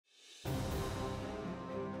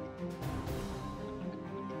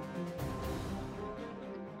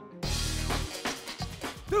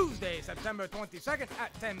Tuesday, September 22nd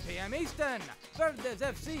at 10 p.m. Eastern, Verdes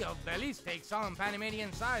FC of Belize takes on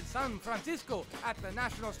Panamanian side San Francisco at the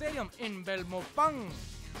National Stadium in Belmopan.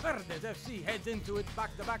 Verdes FC heads into its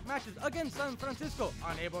back-to-back matches against San Francisco,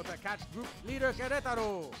 unable to catch group leader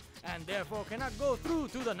Querétaro, and therefore cannot go through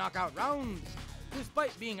to the knockout round.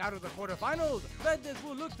 Despite being out of the quarterfinals, Verdes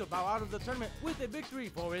will look to bow out of the tournament with a victory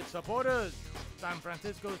for its supporters. San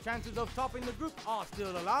Francisco's chances of topping the group are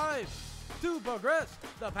still alive. To progress,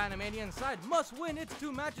 the Panamanian side must win its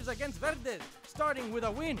 2 matches against Verdes, starting with a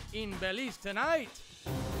win in Belize tonight.